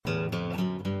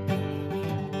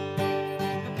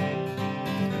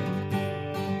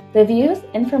The views,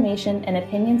 information, and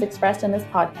opinions expressed in this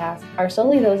podcast are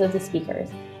solely those of the speakers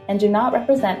and do not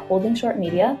represent Holding Short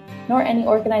Media, nor any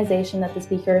organization that the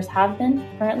speakers have been,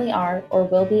 currently are, or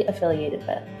will be affiliated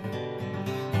with.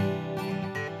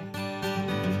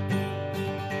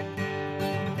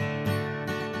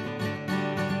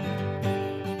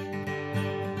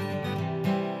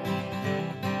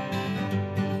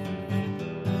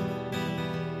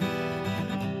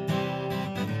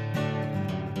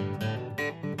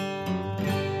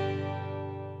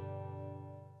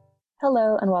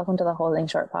 Hello and welcome to the Holding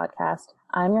Short podcast.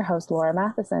 I'm your host, Laura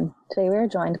Matheson. Today we are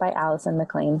joined by Allison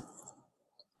McLean.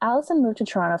 Allison moved to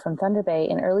Toronto from Thunder Bay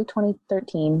in early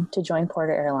 2013 to join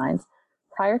Porter Airlines.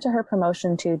 Prior to her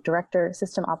promotion to Director,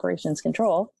 System Operations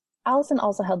Control, Allison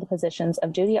also held the positions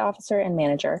of Duty Officer and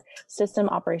Manager, System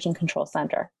Operation Control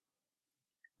Center.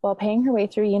 While paying her way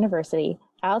through university,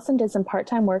 Allison did some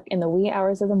part-time work in the wee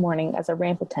hours of the morning as a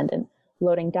ramp attendant,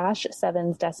 loading Dash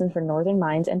 7s destined for northern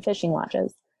mines and fishing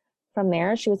lodges. From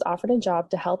there, she was offered a job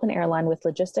to help an airline with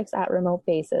logistics at remote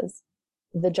bases.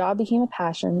 The job became a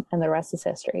passion, and the rest is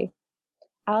history.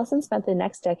 Allison spent the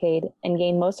next decade and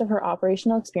gained most of her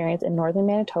operational experience in northern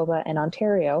Manitoba and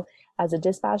Ontario as a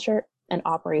dispatcher and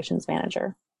operations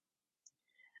manager.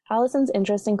 Allison's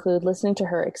interests include listening to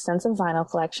her extensive vinyl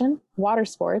collection, water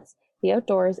sports, the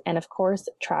outdoors, and of course,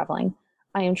 traveling.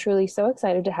 I am truly so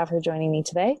excited to have her joining me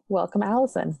today. Welcome,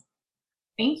 Allison.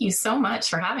 Thank you so much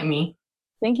for having me.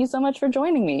 Thank you so much for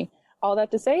joining me. All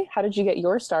that to say, how did you get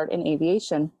your start in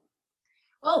aviation?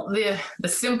 Well, the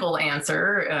simple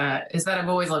answer is that I've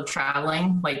always loved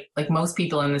traveling, like most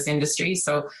people in this industry.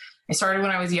 So I started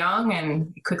when I was young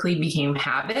and it quickly became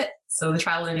habit. So the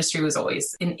travel industry was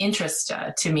always an interest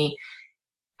to me.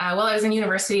 While I was in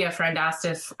university, a friend asked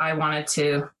if I wanted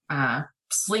to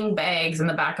sling bags in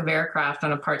the back of aircraft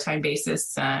on a part-time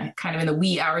basis, kind of in the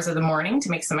wee hours of the morning to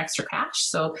make some extra cash.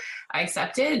 So I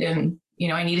accepted, and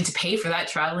I needed to pay for that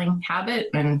traveling habit,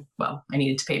 and well, I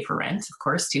needed to pay for rent, of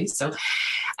course, too. So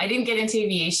I didn't get into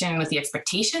aviation with the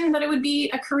expectation that it would be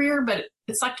a career, but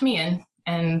it sucked me in,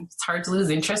 and it's hard to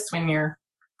lose interest when you're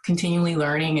continually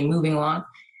learning and moving along.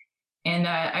 And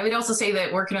I would also say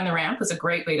that working on the ramp was a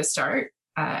great way to start.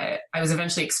 I was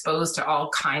eventually exposed to all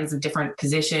kinds of different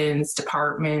positions,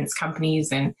 departments,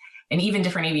 companies, and even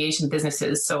different aviation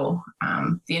businesses. So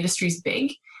the industry's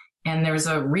big, and there's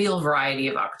a real variety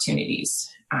of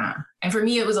opportunities. And for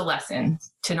me, it was a lesson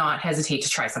to not hesitate to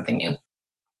try something new.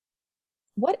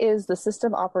 What is the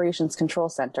System Operations Control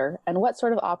Center, and what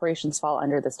sort of operations fall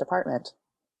under this department?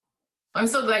 I'm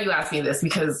so glad you asked me this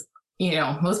because,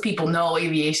 most people know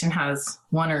aviation has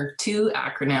one or two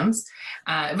acronyms,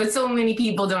 but so many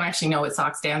people don't actually know what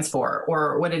SOC stands for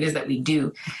or what it is that we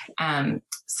do.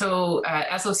 So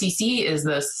SOCC is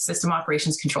the System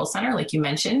Operations Control Center, like you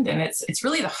mentioned, and it's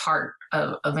really the heart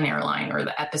of an airline, or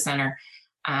the epicenter,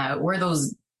 where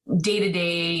those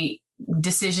day-to-day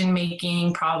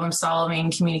decision-making,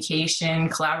 problem-solving, communication,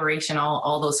 collaboration,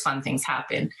 all those fun things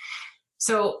happen.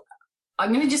 So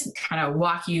I'm going to just kind of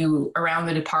walk you around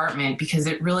the department because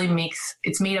it really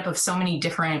it's made up of so many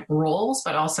different roles,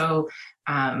 but also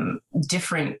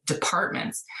different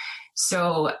departments.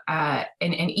 So, and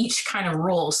each kind of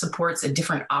role supports a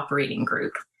different operating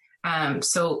group.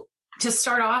 So to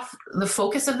start off, the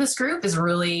focus of this group is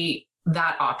really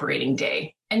that operating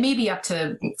day, and maybe up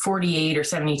to 48 or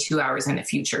 72 hours in the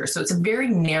future. So it's a very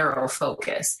narrow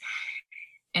focus.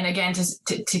 And again,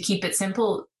 to keep it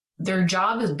simple, their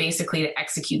job is basically to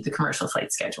execute the commercial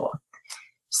flight schedule.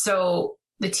 So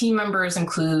the team members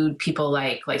include people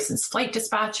like licensed flight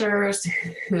dispatchers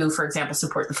who, for example,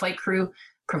 support the flight crew,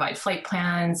 provide flight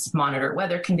plans, monitor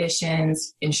weather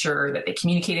conditions, ensure that they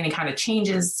communicate any kind of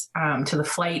changes to the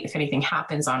flight if anything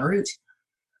happens en route.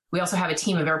 We also have a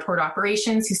team of airport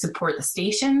operations who support the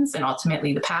stations and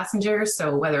ultimately the passengers.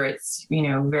 So whether it's,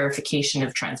 verification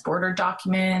of transporter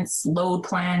documents, load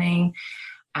planning,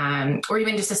 or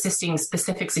even just assisting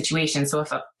specific situations. So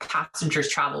if a passenger's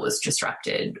travel was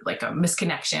disrupted, like a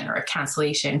misconnection or a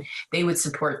cancellation, they would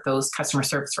support those customer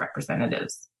service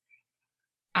representatives.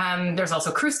 There's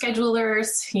also crew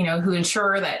schedulers, who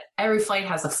ensure that every flight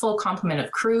has a full complement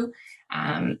of crew.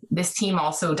 This team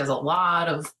also does a lot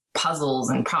of puzzles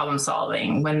and problem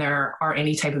solving when there are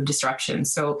any type of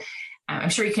disruptions. So I'm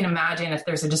sure you can imagine if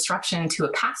there's a disruption to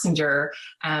a passenger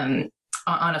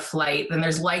on a flight, then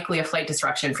there's likely a flight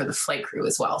disruption for the flight crew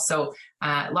as well. So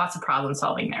lots of problem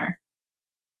solving there.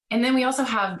 And then we also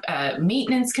have a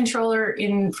maintenance controller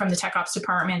from the tech ops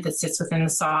department that sits within the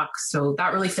SOC. So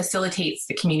that really facilitates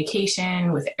the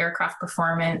communication with aircraft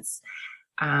performance.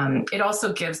 It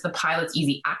also gives the pilots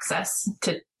easy access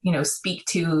to speak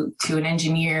to an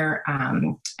engineer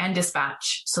and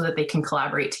dispatch so that they can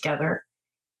collaborate together.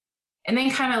 And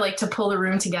then kind of like to pull the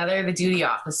room together, the duty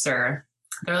officer,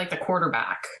 they're like the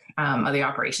quarterback of the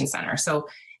operations center. So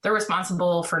they're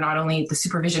responsible for not only the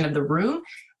supervision of the room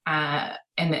and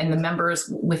the members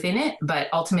within it, but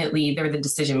ultimately they're the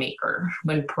decision maker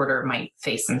when Porter might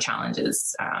face some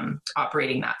challenges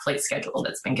operating that flight schedule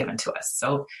that's been given to us.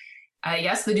 So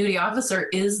yes, the duty officer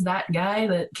is that guy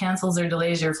that cancels or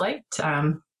delays your flight.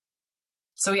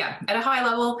 So yeah, at a high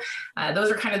level,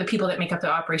 those are kind of the people that make up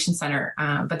the operations center,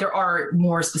 but there are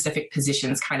more specific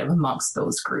positions kind of amongst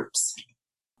those groups.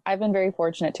 I've been very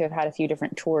fortunate to have had a few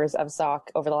different tours of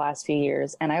SOC over the last few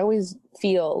years. And I always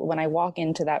feel when I walk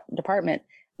into that department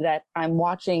that I'm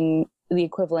watching the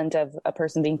equivalent of a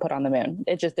person being put on the moon.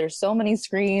 It's just, there's so many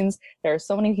screens. There are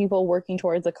so many people working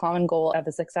towards a common goal of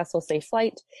a successful, safe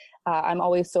flight. I'm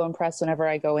always so impressed whenever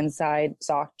I go inside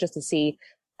SOC just to see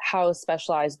how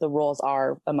specialized the roles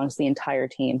are amongst the entire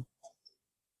team.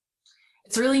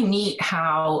 It's really neat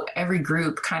how every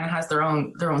group kind of has their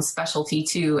own specialty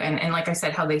too. And like I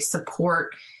said, how they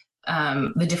support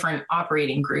the different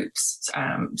operating groups.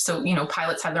 So,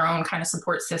 pilots have their own kind of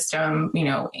support system,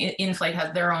 in-flight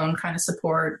has their own kind of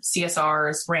support,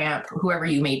 CSRs, ramp, whoever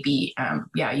you may be.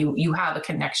 You have a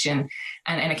connection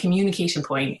and a communication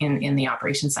point in the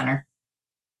operations center.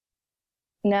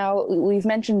 Now, we've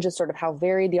mentioned just sort of how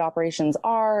varied the operations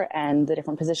are and the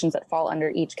different positions that fall under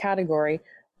each category.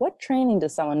 What training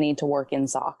does someone need to work in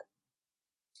SOC?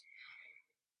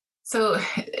 So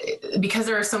because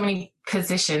there are so many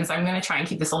positions, I'm going to try and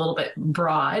keep this a little bit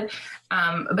broad.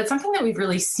 But something that we've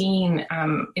really seen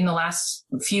in the last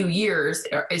few years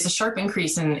is a sharp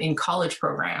increase in college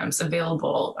programs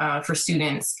available for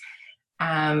students.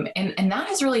 And that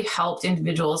has really helped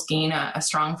individuals gain a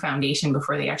strong foundation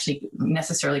before they actually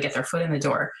necessarily get their foot in the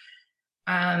door.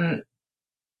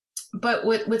 But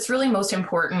what's really most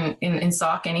important in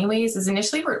SOC anyways is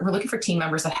initially we're looking for team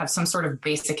members that have some sort of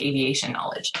basic aviation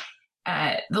knowledge.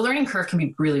 The learning curve can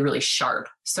be really, really sharp.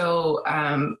 So,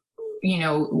 we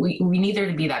need there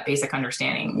to be that basic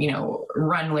understanding,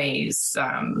 runways,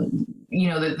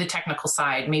 the technical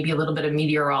side, maybe a little bit of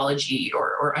meteorology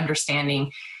or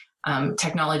understanding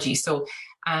technology. So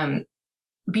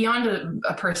beyond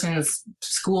a person's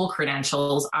school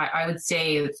credentials, I would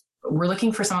say we're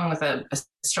looking for someone with a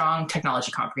strong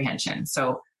technology comprehension.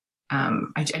 So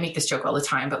I make this joke all the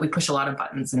time, but we push a lot of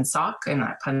buttons in SOC, and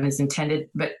that pun is intended.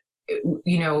 But,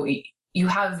 you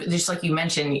have, just like you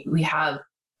mentioned, we have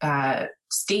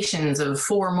stations of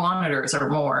 4 monitors or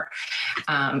more.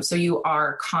 So you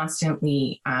are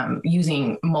constantly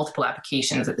using multiple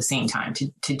applications at the same time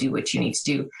to do what you need to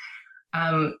do.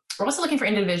 We're also looking for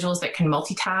individuals that can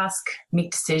multitask,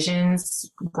 make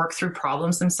decisions, work through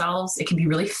problems themselves. It can be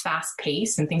really fast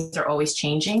paced and things are always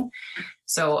changing.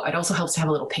 So it also helps to have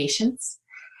a little patience.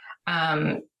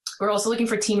 We're also looking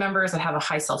for team members that have a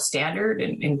high self-standard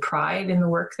and pride in the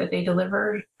work that they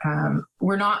deliver.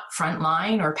 We're not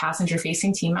frontline or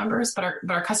passenger-facing team members, but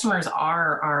our customers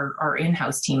are our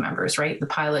in-house team members, right? The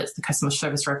pilots, the customer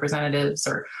service representatives,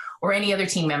 or any other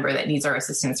team member that needs our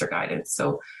assistance or guidance.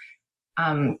 So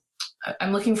I'm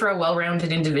looking for a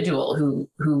well-rounded individual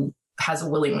who has a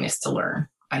willingness to learn,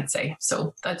 I'd say.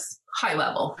 So that's high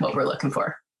level what we're looking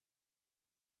for.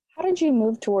 How did you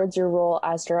move towards your role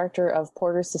as Director of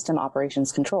Porter System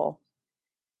Operations Control?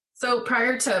 So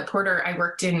prior to Porter, I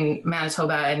worked in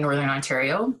Manitoba and Northern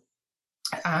Ontario.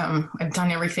 I've done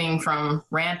everything from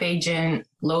ramp agent,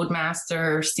 load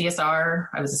master, CSR.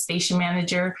 I was a station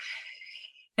manager.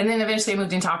 And then eventually I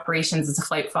moved into operations as a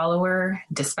flight follower,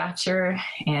 dispatcher,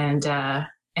 and then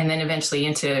eventually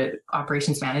into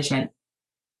operations management.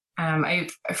 I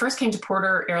first came to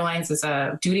Porter Airlines as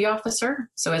a duty officer.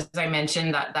 So as I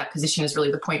mentioned, that position is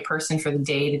really the point person for the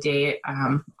day-to-day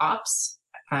ops.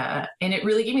 And it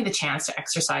really gave me the chance to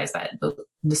exercise that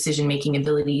decision-making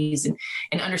abilities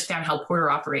and understand how Porter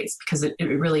operates, because it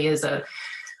really is a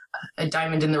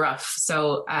diamond in the rough.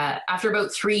 So after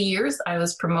about 3 years, I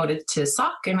was promoted to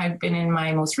SOC, and I've been in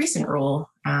my most recent role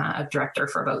of director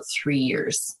for about 3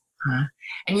 years.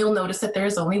 And you'll notice that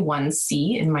there's only one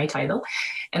C in my title,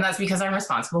 and that's because I'm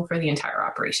responsible for the entire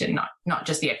operation, not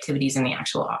just the activities in the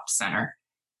actual ops center.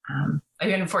 I've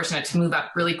been fortunate to move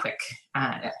up really quick,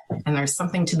 and there's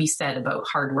something to be said about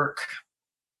hard work.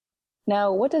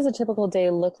 Now, what does a typical day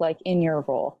look like in your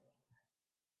role?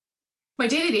 My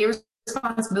day-to-day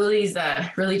responsibilities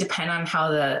really depend on how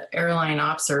the airline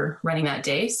ops are running that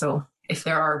day. So if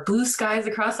there are blue skies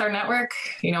across our network,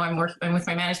 I'm with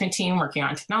my management team working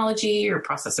on technology or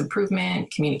process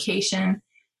improvement, communication.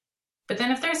 But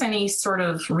then if there's any sort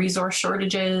of resource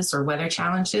shortages or weather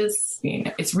challenges,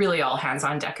 it's really all hands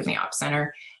on deck in the ops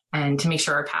center and to make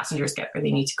sure our passengers get where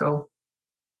they need to go.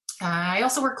 I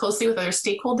also work closely with other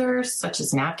stakeholders such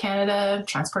as NAV Canada,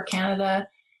 Transport Canada,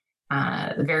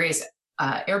 the various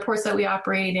airports that we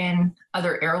operate in,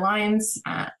 other airlines.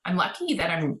 I'm lucky that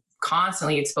I'm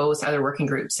constantly exposed to other working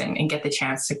groups and get the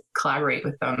chance to collaborate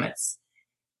with them.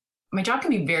 My job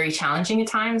can be very challenging at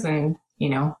times, and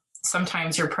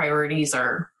sometimes your priorities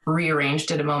are rearranged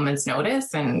at a moment's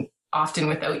notice and often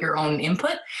without your own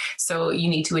input. So you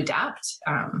need to adapt,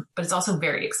 but it's also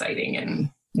very exciting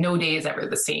and no day is ever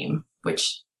the same,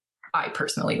 which I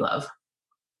personally love.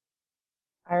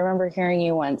 I remember hearing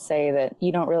you once say that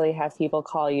you don't really have people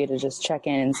call you to just check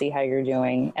in and see how you're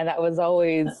doing. And that was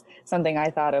always something I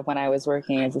thought of when I was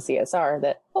working as a CSR,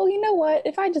 that, oh, you know what,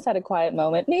 if I just had a quiet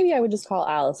moment, maybe I would just call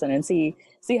Allison and see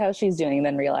how she's doing, and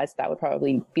then realize that would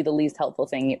probably be the least helpful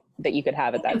thing that you could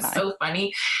have at that time. It's so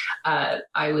funny.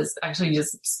 I was actually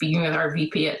just speaking with our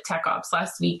VP at Tech Ops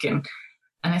last week, and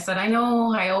I said, I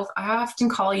know I often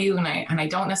call you and I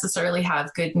don't necessarily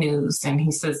have good news. And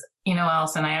he says,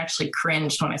 Allison, I actually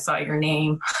cringed when I saw your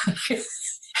name.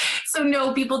 So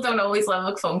no, people don't always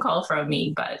love a phone call from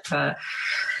me, but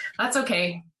that's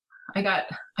okay. I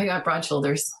got broad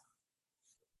shoulders.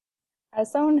 As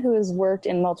someone who has worked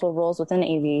in multiple roles within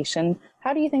aviation,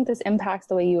 how do you think this impacts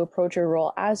the way you approach your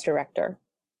role as director?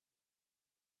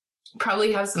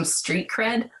 Probably have some street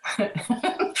cred.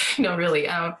 No, really.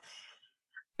 I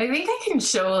think I can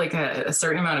show like a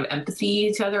certain amount of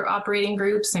empathy to other operating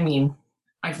groups. I mean,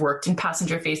 I've worked in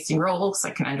passenger facing roles.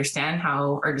 I can understand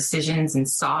how our decisions in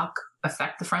SOC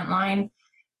affect the front line.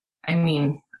 I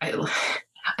mean, I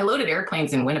loaded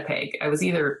airplanes in Winnipeg. I was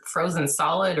either frozen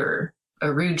solid or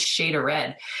a rude shade of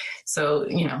red. So,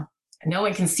 no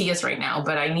one can see us right now,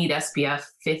 but I need SPF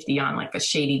 50 on like a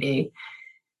shady day.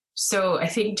 So I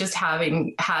think just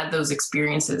having had those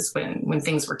experiences when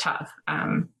things were tough,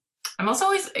 I'm also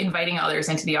always inviting others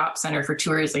into the ops center for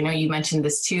tours. I know you mentioned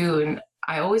this too, and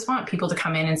I always want people to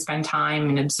come in and spend time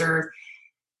and observe.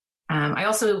 I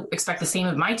also expect the same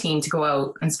of my team to go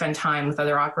out and spend time with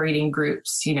other operating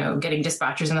groups, getting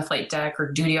dispatchers in the flight deck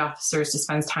or duty officers to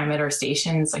spend time at our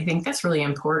stations. I think that's really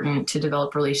important to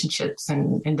develop relationships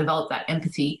and develop that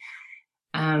empathy.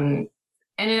 And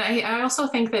I also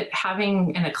think that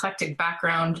having an eclectic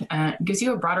background gives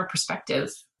you a broader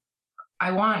perspective.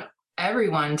 I want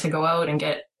everyone to go out and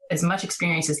get as much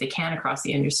experience as they can across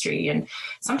the industry, and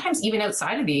sometimes even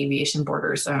outside of the aviation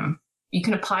borders. You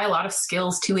can apply a lot of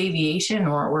skills to aviation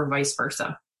or vice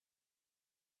versa.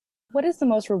 What is the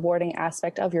most rewarding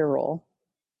aspect of your role?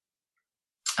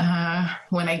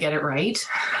 When I get it right.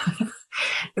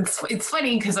 It's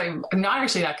funny because I'm not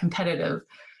actually that competitive,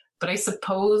 but I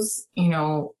suppose,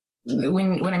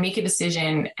 when I make a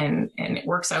decision and it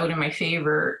works out in my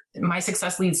favor, my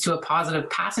success leads to a positive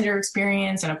passenger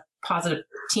experience and a positive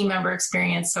team member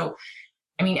experience. So,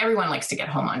 I mean, everyone likes to get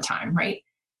home on time, right?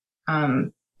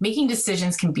 Making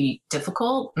decisions can be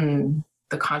difficult, and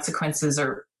the consequences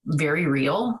are very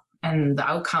real and the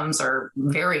outcomes are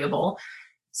variable.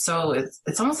 So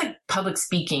it's almost like public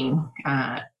speaking.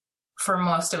 For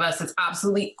most of us, it's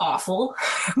absolutely awful,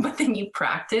 but then you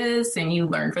practice and you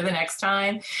learn for the next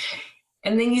time.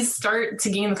 And then you start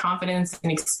to gain the confidence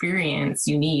and experience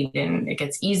you need, and it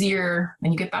gets easier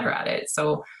and you get better at it.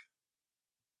 So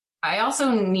I also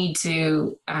need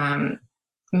to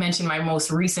mention my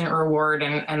most recent reward,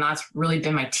 and that's really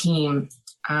been my team.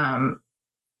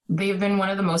 They've been one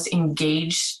of the most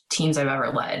engaged teams I've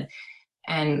ever led.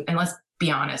 And let's be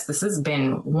honest, this has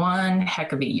been one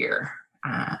heck of a year.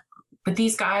 But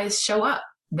these guys show up.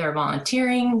 They're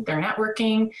volunteering, they're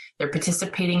networking, they're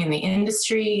participating in the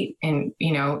industry. And,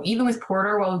 even with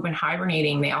Porter, while we've been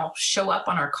hibernating, they all show up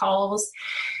on our calls.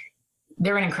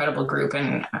 They're an incredible group,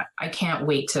 and I can't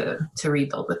wait to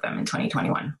rebuild with them in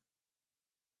 2021.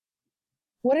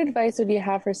 What advice would you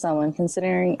have for someone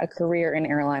considering a career in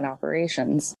airline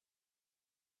operations?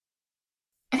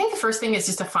 I think the first thing is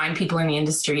just to find people in the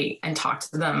industry and talk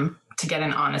to them to get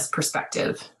an honest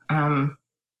perspective.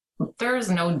 There's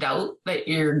no doubt that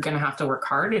you're going to have to work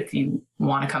hard if you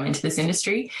want to come into this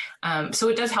industry. So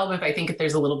it does help if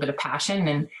there's a little bit of passion.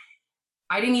 And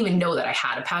I didn't even know that I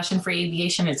had a passion for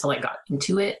aviation until I got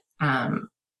into it.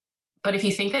 But if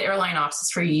you think that airline ops is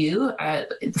for you,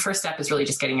 the first step is really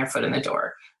just getting your foot in the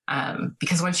door.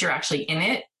 Because once you're actually in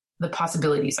it, the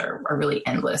possibilities are really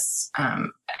endless.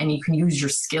 And you can use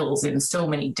your skills in so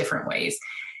many different ways.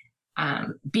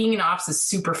 Being in ops is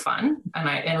super fun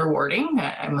and rewarding.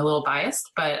 I'm a little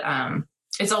biased, but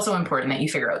it's also important that you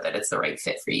figure out that it's the right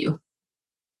fit for you.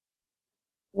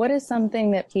 What is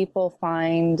something that people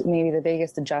find maybe the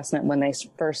biggest adjustment when they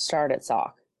first start at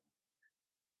SOC?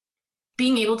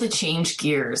 Being able to change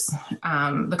gears,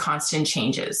 the constant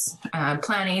changes.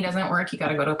 Plan A doesn't work, you got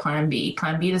to go to plan B.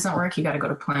 Plan B doesn't work, you got to go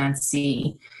to plan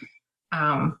C.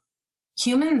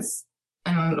 Humans,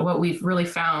 and what we've really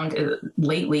found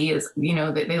lately is,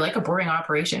 they like a boring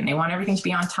operation. They want everything to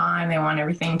be on time. They want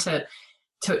everything to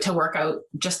work out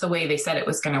just the way they said it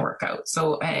was going to work out.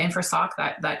 So, and for SOC,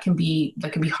 that can be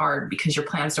hard because your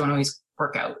plans don't always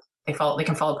work out. They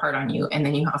can fall apart on you, and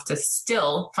then you have to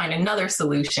still find another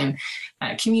solution,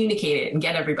 communicate it, and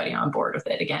get everybody on board with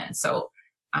it again. So,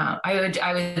 I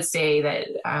would say that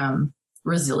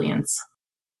resilience.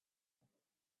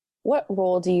 What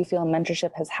role do you feel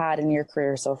mentorship has had in your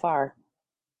career so far?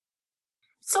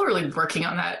 Still really working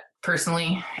on that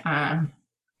personally.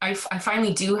 I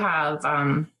finally do have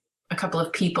a couple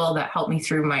of people that help me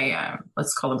through my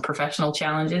let's call them professional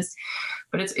challenges,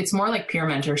 but it's more like peer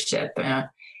mentorship.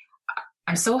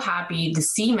 I'm so happy to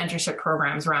see mentorship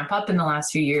programs ramp up in the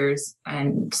last few years.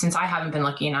 And since I haven't been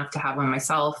lucky enough to have one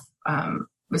myself,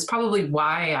 it's probably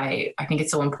why I think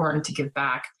it's so important to give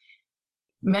back.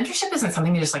 Mentorship isn't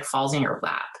something that just like falls in your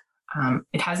lap.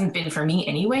 It hasn't been for me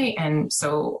anyway. And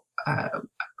so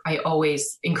I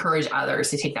always encourage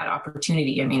others to take that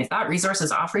opportunity. I mean, if that resource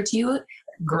is offered to you,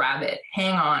 grab it,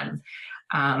 hang on.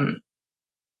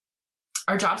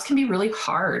 Our jobs can be really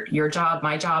hard. Your job,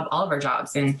 my job, all of our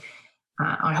jobs. And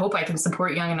I hope I can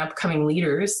support young and upcoming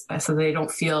leaders so they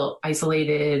don't feel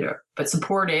isolated, but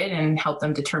supported, and help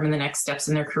them determine the next steps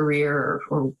in their career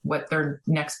or what their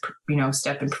next,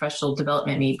 step in professional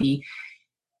development may be.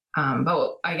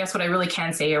 But I guess what I really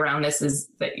can say around this is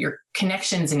that your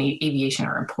connections in aviation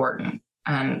are important.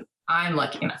 And I'm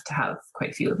lucky enough to have quite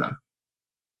a few of them.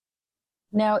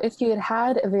 Now, if you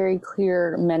had a very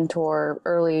clear mentor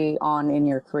early on in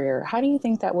your career, how do you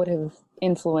think that would have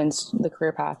influenced the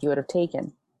career path you would have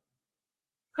taken?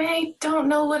 I don't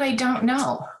know what I don't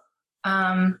know.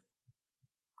 I'm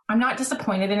not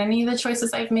disappointed in any of the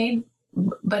choices I've made,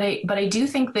 but I do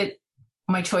think that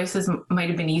my choices might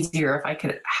have been easier if I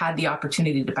could had the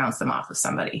opportunity to bounce them off of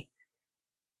somebody.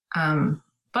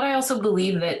 But I also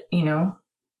believe that,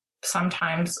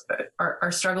 sometimes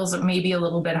our struggles may be a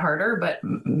little bit harder, but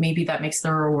maybe that makes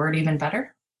the reward even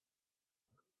better.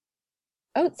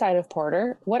 Outside of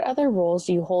Porter, what other roles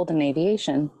do you hold in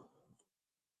aviation?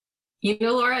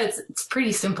 Laura, it's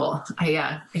pretty simple.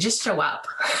 I just show up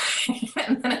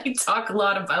and then I talk a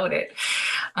lot about it.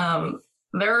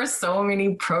 There are so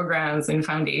many programs and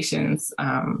foundations.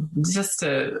 Just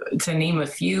to name a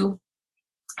few,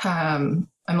 I'm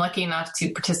lucky enough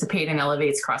to participate in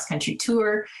Elevate's cross-country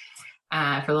tour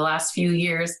for the last few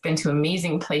years. Been to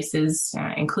amazing places,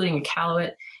 including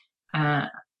Iqaluit.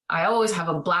 I always have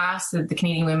a blast at the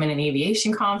Canadian Women in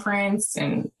Aviation Conference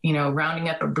and, rounding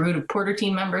up a brood of Porter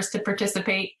team members to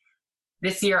participate.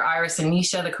 This year, Iris and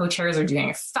Nisha, the co-chairs, are doing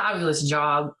a fabulous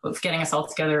job of getting us all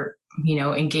together,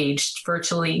 engaged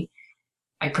virtually.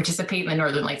 I participate in the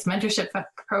Northern Lights Mentorship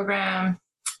Program.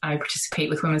 I participate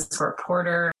with Women's Sport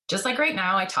Porter. Just like right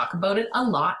now, I talk about it a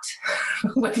lot,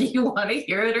 whether you want to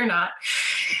hear it or not.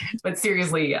 But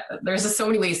seriously, there's just so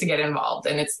many ways to get involved,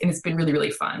 and it's been really,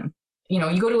 really fun. You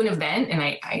go to an event,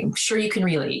 and I'm sure you can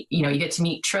relate. You get to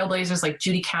meet trailblazers like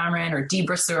Judy Cameron or Dee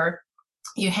Brasseur.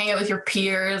 You hang out with your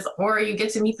peers, or you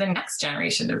get to meet the next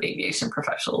generation of aviation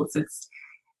professionals.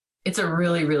 It's a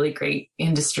really, really great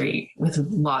industry with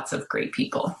lots of great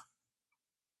people.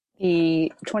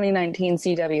 The 2019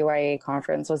 CWIA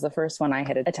conference was the first one I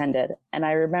had attended. And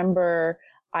I remember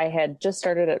I had just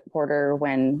started at Porter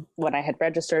when I had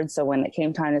registered. So when it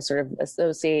came time to sort of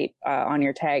associate on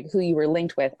your tag who you were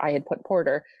linked with, I had put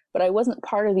Porter, but I wasn't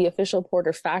part of the official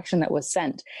Porter faction that was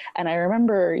sent. And I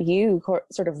remember you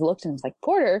sort of looked and was like,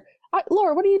 Porter?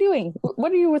 Laura, what are you doing?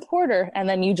 What are you with Porter? And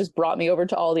then you just brought me over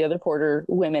to all the other Porter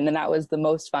women. And that was the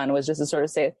most fun, was just to sort of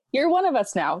say, you're one of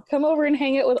us now. Come over and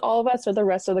hang out with all of us for the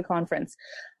rest of the conference.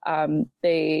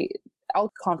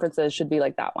 All conferences should be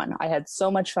like that one. I had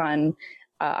so much fun.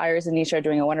 Iris and Nisha are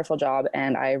doing a wonderful job.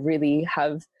 And I really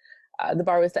have, the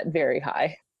bar was set very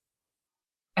high.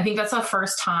 I think that's the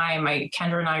first time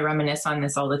Kendra and I reminisce on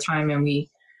this all the time. And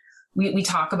we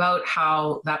talk about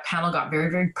how that panel got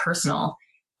very, very personal.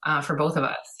 For both of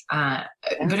us.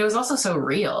 But it was also so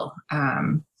real.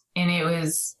 And it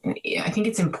was, I think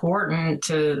it's important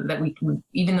that we,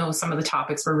 even though some of the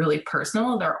topics were really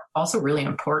personal, they're also really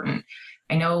important.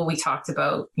 I know we talked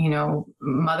about,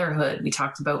 motherhood. We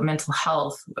talked about mental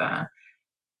health.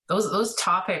 Those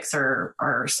topics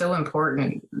are so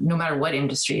important no matter what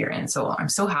industry you're in. So I'm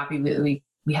so happy that we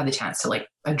we had the chance to like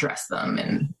address them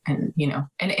and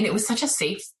it was such a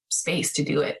safe space to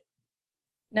do it.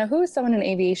 Now, who is someone in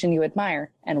aviation you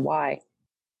admire and why?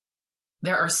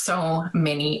 There are so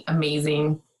many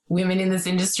amazing women in this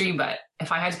industry, but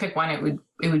if I had to pick one,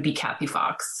 it would be Kathy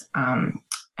Fox.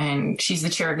 And she's the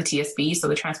chair of the TSB, so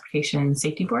the Transportation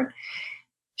Safety Board.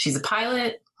 She's a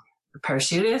pilot, a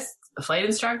parachutist, a flight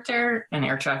instructor, an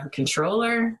air traffic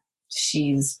controller.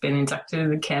 She's been inducted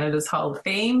into Canada's Hall of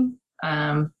Fame,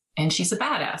 and she's a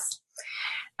badass.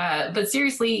 But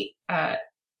seriously, I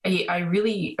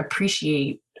really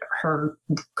appreciate her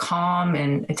calm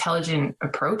and intelligent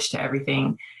approach to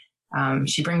everything.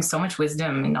 She brings so much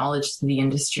wisdom and knowledge to the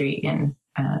industry, and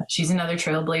she's another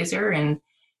trailblazer. And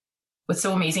what's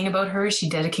so amazing about her is she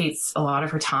dedicates a lot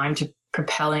of her time to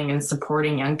propelling and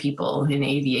supporting young people in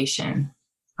aviation.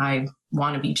 I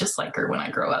want to be just like her when I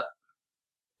grow up.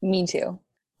 Me too.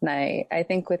 And I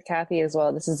think with Kathy as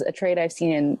well, this is a trait I've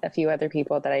seen in a few other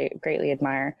people that I greatly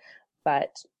admire.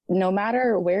 But no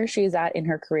matter where she's at in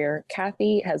her career,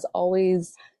 Kathy has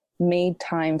always made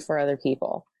time for other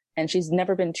people. And she's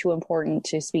never been too important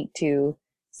to speak to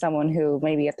someone who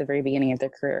may be at the very beginning of their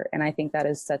career. And I think that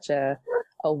is such a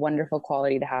wonderful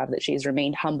quality to have, that she's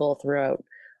remained humble throughout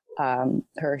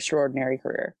her extraordinary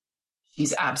career.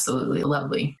 She's absolutely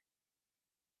lovely.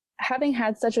 Having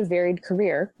had such a varied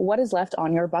career, what is left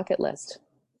on your bucket list?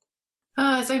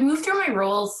 As I move through my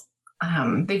roles,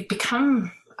 they've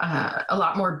become a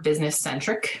lot more business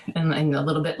centric and a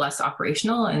little bit less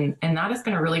operational. And that has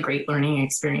been a really great learning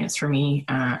experience for me.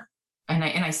 And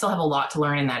I still have a lot to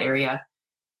learn in that area.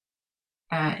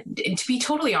 And to be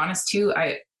totally honest too,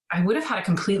 I would have had a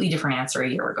completely different answer a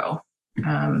year ago.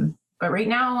 But right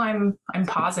now I'm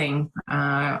pausing.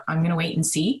 I'm going to wait and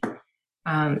see.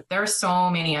 There are so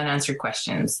many unanswered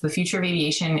questions. The future of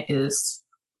aviation is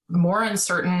more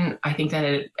uncertain, I think, than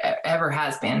it ever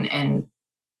has been. And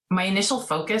my initial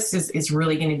focus is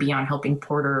really going to be on helping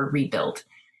Porter rebuild.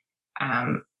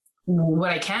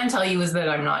 What I can tell you is that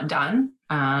I'm not done.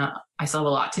 I still have a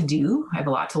lot to do. I have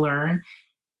a lot to learn.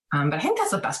 But I think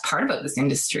that's the best part about this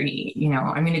industry.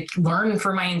 I'm going to learn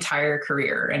for my entire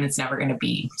career, and it's never going to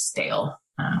be stale.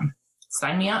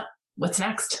 Sign me up. What's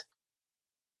next?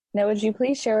 Now, would you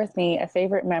please share with me a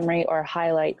favorite memory or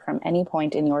highlight from any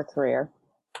point in your career?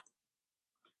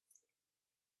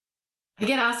 I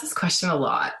get asked this question a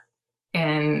lot.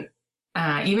 And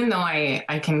even though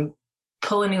I can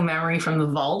pull a new memory from the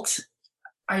vault,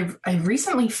 I've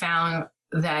recently found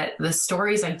that the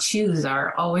stories I choose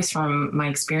are always from my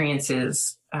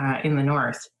experiences in the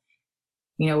North.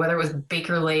 Whether it was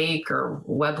Baker Lake or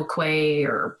Webequie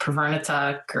or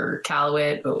Pervernatuk or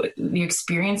Iqaluit, the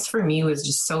experience for me was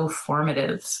just so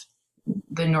formative.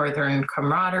 The Northern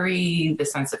camaraderie, the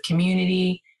sense of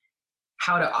community,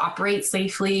 how to operate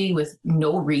safely with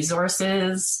no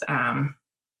resources.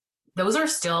 Those are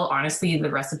still, honestly, the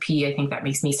recipe I think that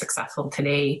makes me successful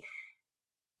today.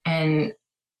 And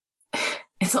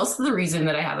it's also the reason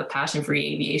that I have a passion for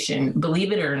aviation.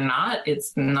 Believe it or not,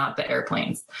 it's not the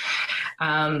airplanes.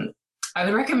 I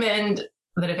would recommend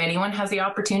that if anyone has the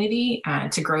opportunity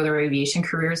to grow their aviation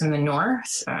careers in the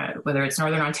North, whether it's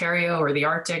Northern Ontario or the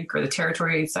Arctic or the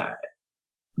territories,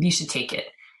 you should take it.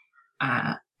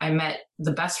 I met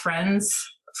the best friends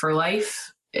for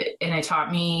life, and it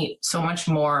taught me so much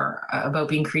more about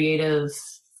being creative,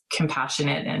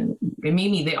 compassionate, and it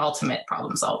made me the ultimate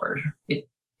problem solver.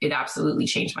 It absolutely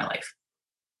changed my life.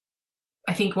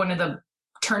 I think one of the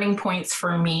turning points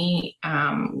for me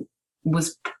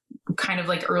was kind of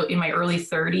like in my early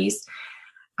 30s.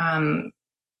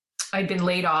 I'd been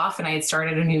laid off and I had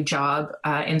started a new job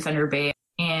in Thunder Bay,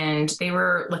 and they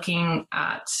were looking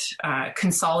at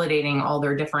consolidating all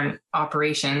their different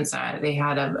operations. They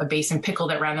had a base in Pickle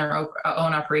that ran their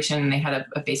own operation, and they had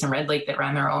a base in Red Lake that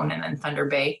ran their own, and then Thunder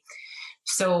Bay.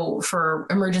 So for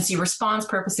emergency response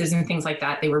purposes and things like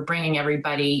that, they were bringing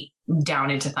everybody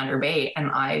down into Thunder Bay,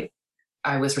 and I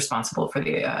was responsible for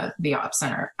the ops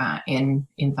center in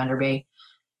Thunder Bay.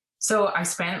 So I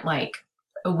spent like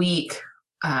a week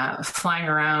flying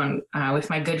around with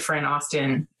my good friend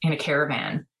Austin in a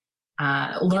caravan,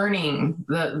 learning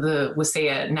the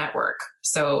Wasaya network.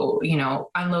 So,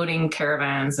 unloading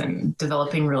caravans and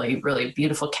developing really, really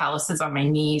beautiful calluses on my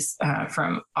knees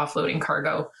from offloading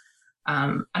cargo.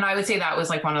 And I would say that was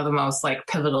like one of the most like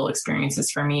pivotal experiences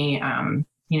for me.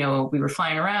 We were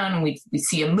flying around and we'd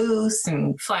see a moose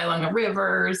and fly along the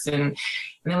rivers, and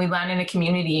then we land in a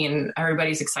community and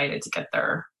everybody's excited to get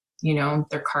their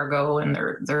cargo and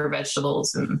their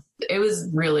vegetables. And it was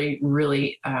really,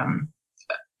 really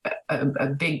a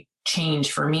big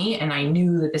change for me. And I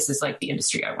knew that this is like the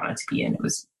industry I wanted to be in. It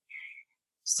was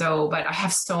But I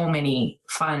have so many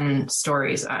fun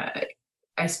stories.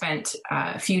 I spent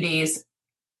a few days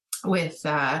with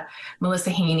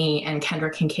Melissa Haney and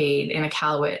Kendra Kincaid in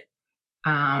Iqaluit.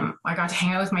 I got to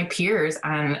hang out with my peers,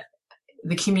 and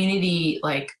the community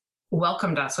like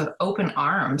welcomed us with open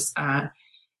arms.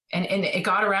 And it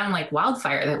got around like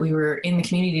wildfire that we were in the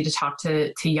community to talk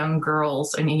to young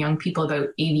girls and young people about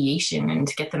aviation and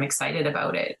to get them excited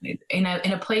about it in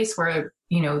a place where,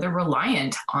 they're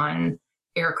reliant on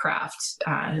aircraft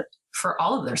for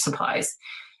all of their supplies.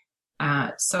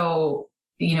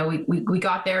 We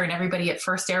got there, and everybody at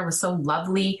First Air was so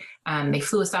lovely. They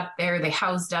flew us up there. They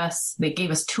housed us. They gave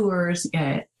us tours.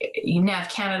 NAV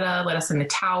Canada let us in the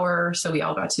tower. So we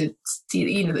all got to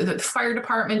see, the fire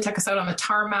department took us out on the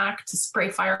tarmac to spray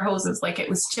fire hoses. Like it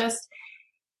was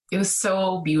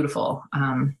so beautiful.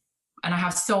 And I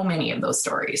have so many of those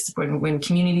stories when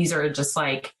communities are just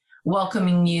like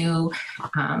welcoming you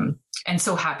and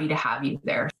so happy to have you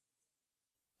there.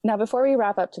 Now, before we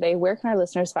wrap up today, where can our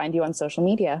listeners find you on social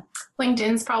media?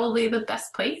 LinkedIn's probably the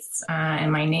best place.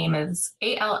 And my name is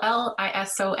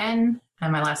Allison,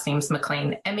 and my last name is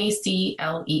McLean,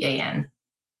 Maclean.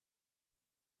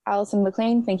 Allison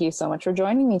McLean, thank you so much for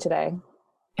joining me today.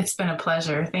 It's been a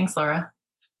pleasure. Thanks, Laura.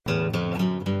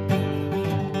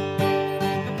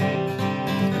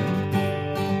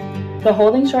 The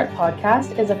Holding Short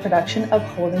podcast is a production of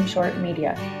Holding Short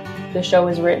Media. The show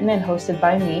is written and hosted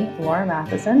by me, Laura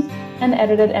Matheson, and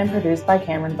edited and produced by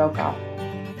Cameron Bokoff.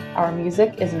 Our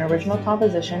music is an original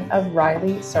composition of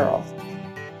Riley Searle.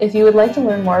 If you would like to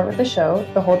learn more about the show,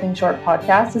 the Holding Short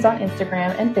podcast is on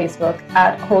Instagram and Facebook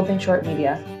at Holding Short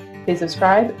Media. Please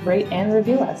subscribe, rate, and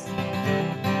review us.